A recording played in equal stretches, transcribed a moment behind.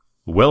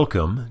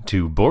Welcome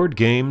to Board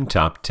Game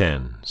Top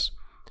Tens,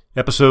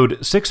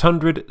 episode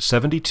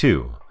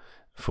 672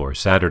 for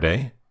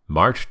Saturday,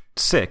 March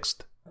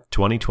 6th,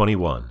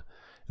 2021.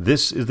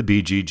 This is the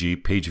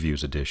BGG Page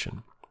Views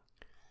edition.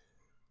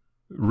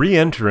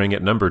 Re-entering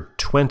at number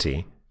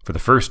 20 for the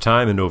first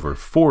time in over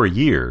 4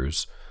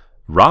 years,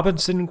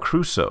 Robinson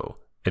Crusoe,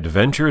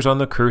 Adventures on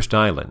the Cursed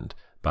Island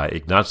by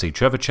Ignacy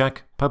Trzewiczek,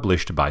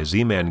 published by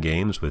Z-Man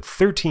Games with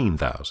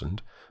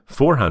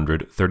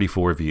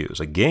 13,434 views,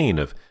 a gain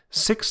of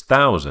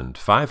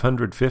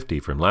 6,550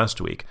 from last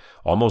week,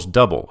 almost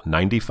double,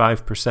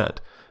 95%,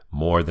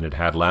 more than it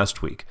had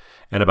last week,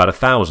 and about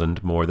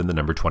 1,000 more than the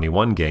number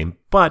 21 game,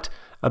 but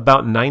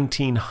about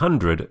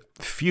 1,900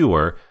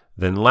 fewer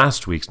than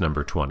last week's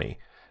number 20,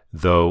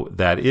 though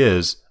that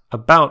is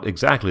about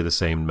exactly the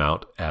same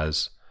amount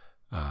as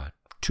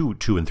 2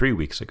 and 3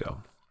 weeks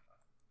ago.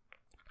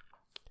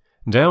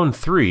 Down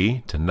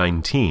 3 to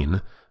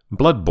 19,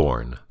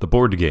 Bloodborne, the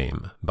board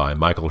game, by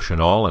Michael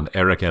Chanel and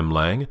Eric M.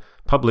 Lang,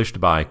 published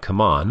by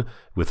CMON,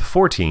 with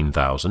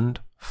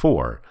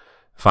 14,004,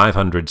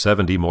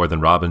 570 more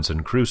than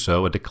Robinson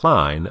Crusoe, a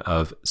decline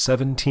of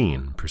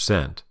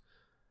 17%.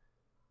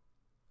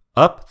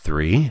 Up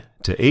 3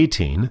 to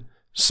 18,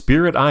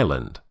 Spirit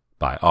Island,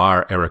 by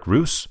R. Eric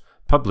Roos,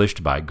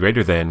 published by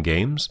Greater Than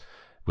Games,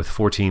 with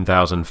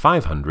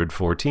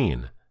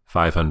 14,514,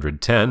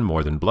 510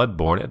 more than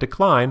Bloodborne, a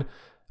decline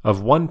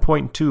of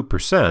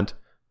 1.2%,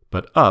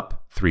 but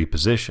up 3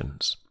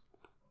 positions.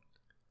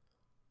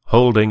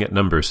 Holding at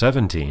number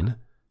 17,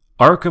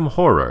 Arkham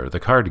Horror, the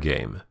card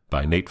game,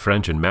 by Nate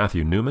French and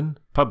Matthew Newman,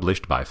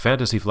 published by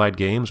Fantasy Flight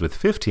Games with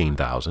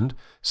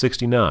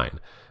 15,069,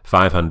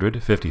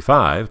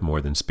 555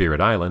 more than Spirit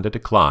Island, a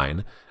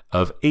decline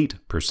of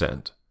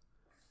 8%.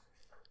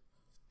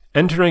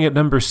 Entering at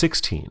number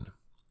 16,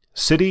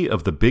 City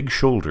of the Big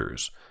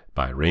Shoulders,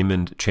 by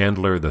Raymond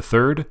Chandler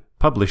III,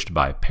 published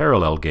by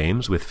Parallel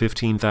Games with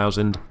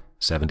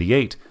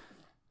 15,078,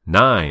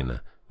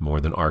 9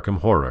 more than Arkham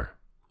Horror.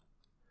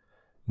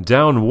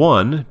 Down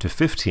 1 to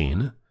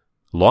 15,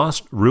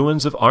 Lost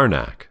Ruins of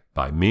Arnak,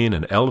 by Min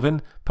and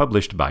Elvin,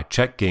 published by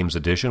Czech Games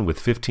Edition with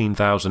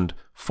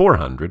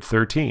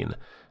 15,413,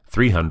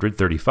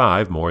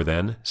 335 more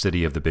than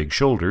City of the Big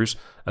Shoulders,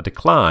 a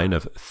decline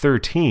of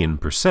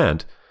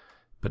 13%,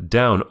 but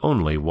down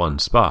only 1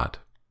 spot.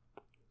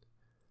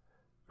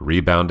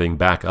 Rebounding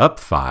back up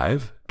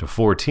 5 to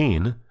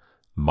 14,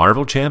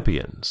 Marvel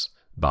Champions,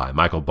 by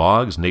Michael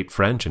Boggs, Nate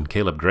French, and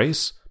Caleb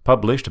Grace,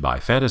 published by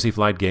Fantasy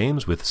Flight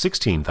Games with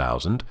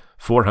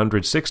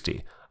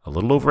 16,460, a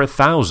little over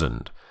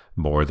 1,000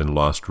 more than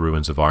Lost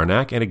Ruins of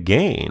Arnak, and a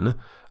gain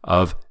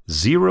of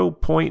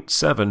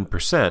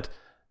 0.7%,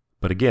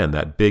 but again,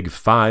 that big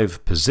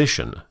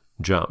 5-position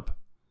jump.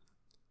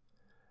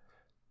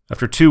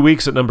 After 2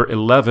 weeks at number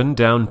 11,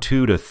 down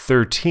 2 to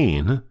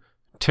 13,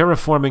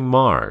 Terraforming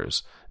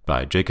Mars,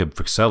 by Jacob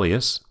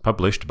Fryxelius,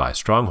 published by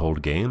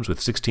Stronghold Games with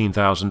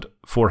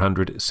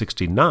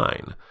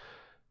 16,469,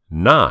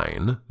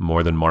 9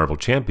 more than Marvel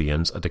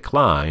Champions, a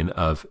decline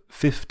of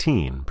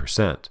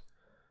 15%.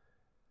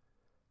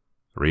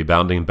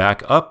 Rebounding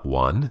back up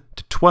 1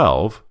 to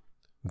 12,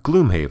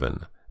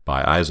 Gloomhaven,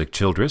 by Isaac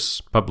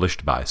Childress,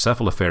 published by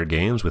Cephalofair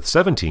Games with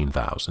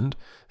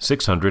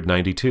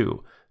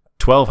 17,692,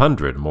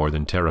 1,200 more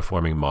than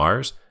Terraforming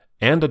Mars,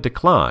 and a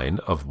decline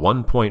of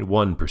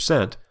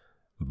 1.1%,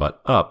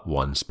 but up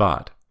 1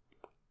 spot.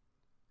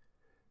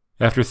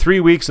 After 3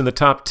 weeks in the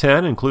top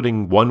 10,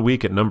 including 1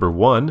 week at number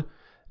 1,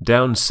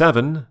 down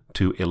 7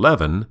 to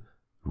 11,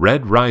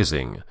 Red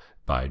Rising,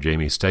 by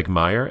Jamie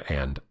Stegmaier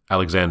and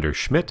Alexander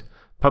Schmidt,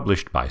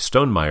 published by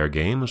Stonemaier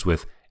Games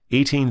with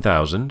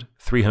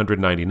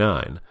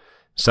 18,399,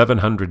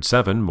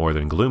 707 more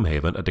than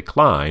Gloomhaven, a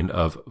decline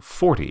of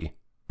 40%.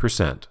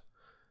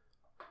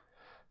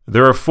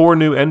 There are 4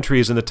 new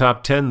entries in the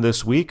top 10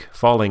 this week.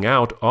 Falling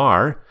out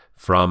are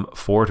from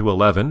 4 to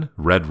 11,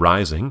 Red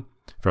Rising,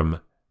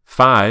 from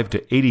 5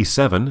 to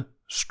 87,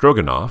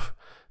 Stroganoff,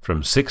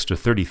 from 6 to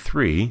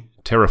 33,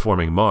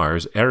 Terraforming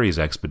Mars, Ares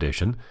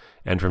Expedition,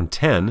 and from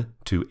 10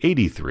 to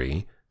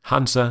 83,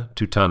 Hansa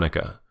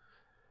Teutonica.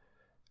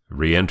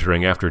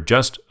 Re-entering after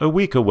just a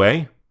week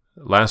away,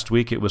 last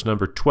week it was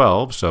number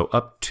 12, so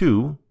up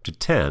 2 to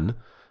 10,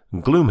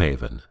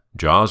 Gloomhaven,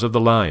 Jaws of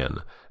the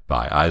Lion,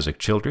 by Isaac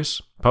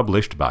Childress,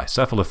 published by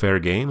Cephalofair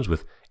Games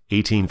with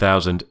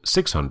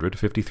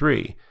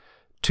 18,653,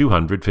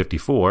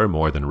 254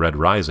 more than Red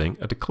Rising,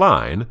 a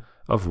decline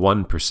of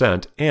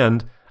 1%,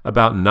 and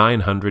about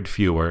 900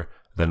 fewer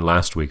than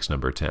last week's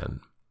number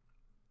 10.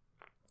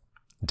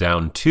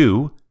 Down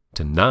 2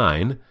 to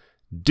 9,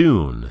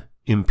 Dune,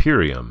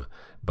 Imperium,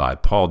 by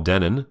Paul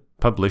Dennen,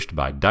 published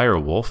by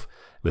Direwolf,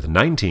 with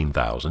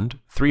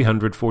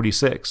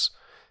 19,346,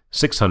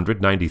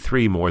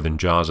 693 more than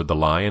Jaws of the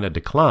Lion, a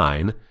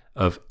decline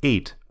of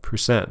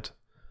 8%.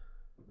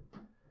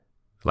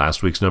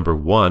 Last week's number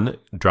 1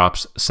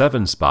 drops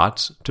 7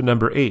 spots to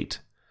number 8,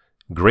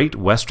 Great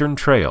Western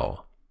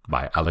Trail,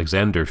 by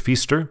Alexander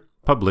Pfister,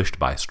 published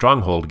by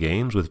Stronghold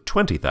Games with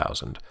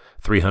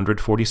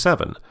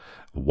 20,347,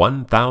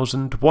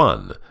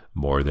 1,001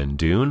 more than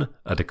Dune,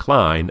 a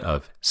decline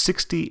of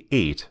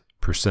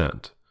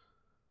 68%.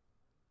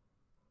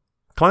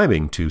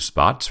 Climbing 2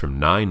 spots from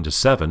 9 to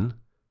 7,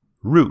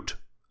 Root,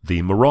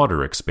 the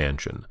Marauder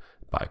expansion,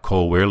 by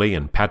Cole Wehrle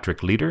and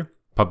Patrick Leader,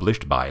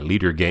 published by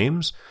Leader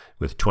Games,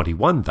 with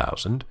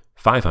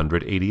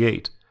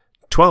 21,588,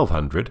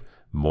 1,200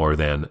 more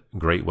than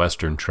Great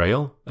Western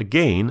Trail, a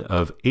gain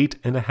of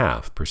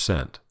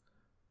 8.5%.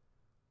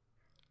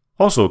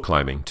 Also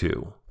climbing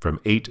 2,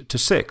 from 8 to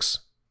 6,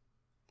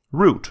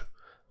 Root,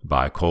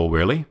 by Cole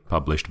Wehrle,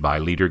 published by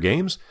Leader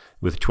Games,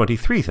 with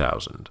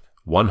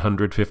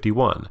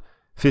 23,151,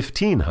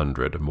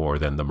 1,500 more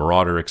than the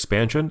Marauder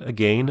expansion, a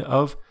gain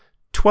of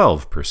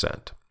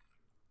 12%.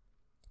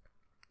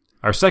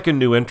 Our second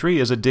new entry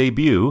is a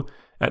debut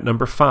at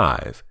number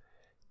 5,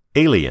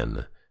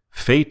 Alien,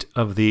 Fate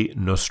of the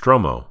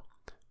Nostromo,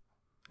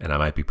 and I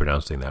might be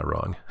pronouncing that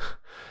wrong,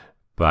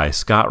 by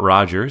Scott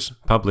Rogers,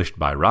 published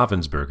by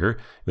Ravensburger,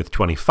 with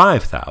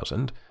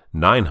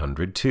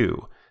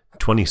 25,902,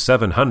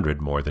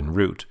 2,700 more than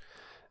Root.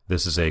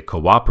 This is a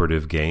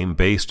cooperative game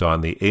based on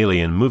the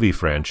Alien movie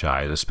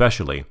franchise,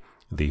 especially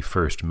the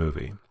first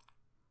movie.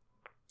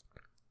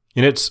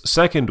 In its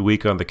second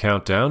week on the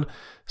countdown,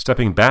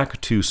 stepping back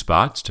 2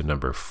 spots to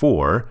number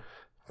 4,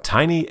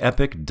 Tiny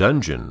Epic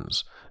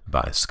Dungeons,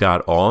 by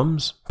Scott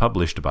Alms,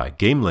 published by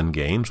Gamelin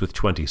Games, with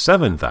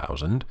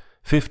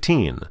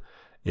 27,015,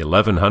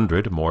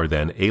 1,100 more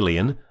than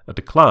Alien, a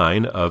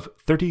decline of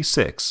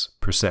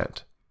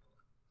 36%.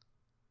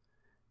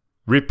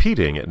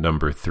 Repeating at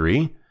number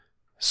 3,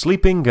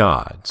 Sleeping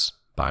Gods,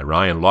 by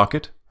Ryan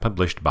Lockett,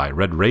 published by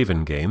Red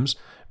Raven Games,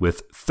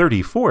 with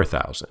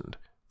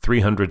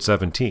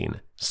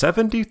 34,317,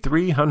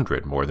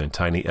 7,300 more than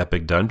Tiny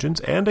Epic Dungeons,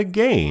 and a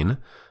gain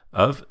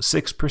of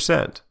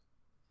 6%.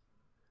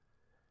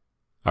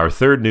 Our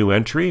third new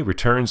entry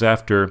returns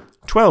after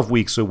 12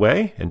 weeks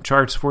away and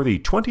charts for the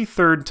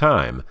 23rd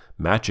time,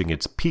 matching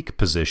its peak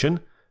position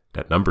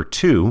at number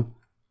 2,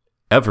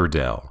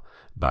 Everdell,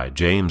 by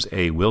James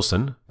A.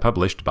 Wilson,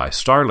 published by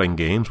Starling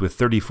Games, with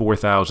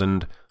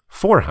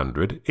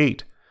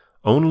 34,408,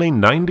 only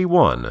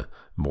 91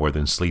 more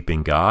than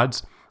Sleeping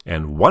Gods,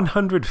 and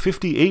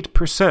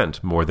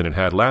 158% more than it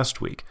had last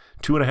week,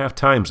 2.5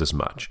 times as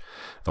much.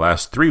 The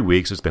last 3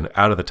 weeks it's been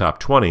out of the top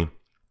 20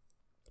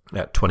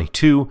 at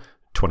 22,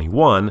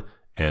 21,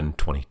 and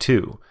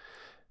 22.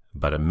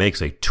 But it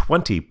makes a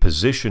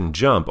 20-position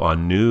jump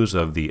on news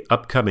of the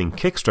upcoming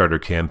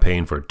Kickstarter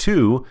campaign for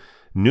 2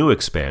 new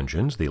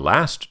expansions, the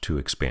last 2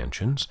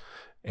 expansions,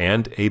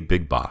 and a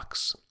big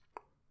box.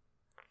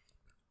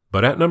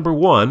 But at number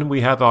 1,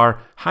 we have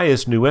our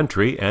highest new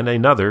entry and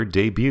another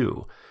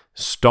debut,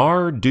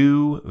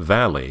 Stardew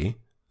Valley,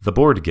 the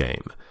board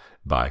game,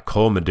 by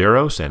Cole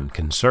Medeiros and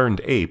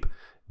Concerned Ape,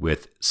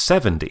 with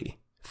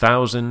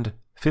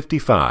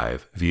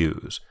 70,055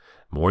 views,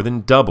 more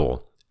than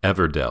double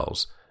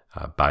Everdell's,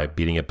 by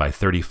beating it by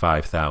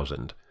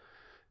 35,000.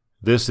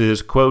 This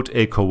is, quote,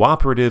 a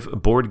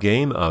cooperative board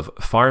game of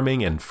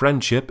farming and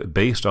friendship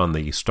based on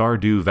the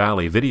Stardew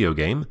Valley video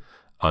game,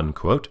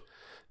 unquote,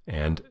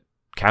 and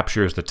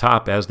captures the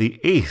top as the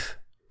 8th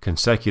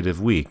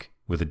consecutive week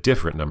with a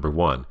different number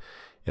 1.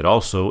 It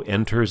also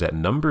enters at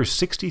number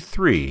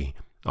 63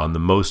 on the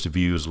most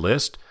views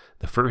list,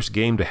 the first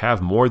game to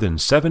have more than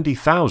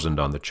 70,000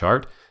 on the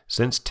chart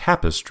since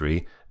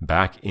Tapestry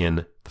back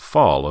in the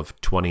fall of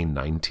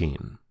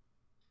 2019.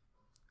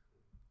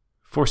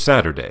 For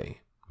Saturday,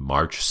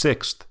 March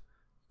 6th,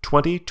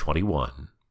 2021.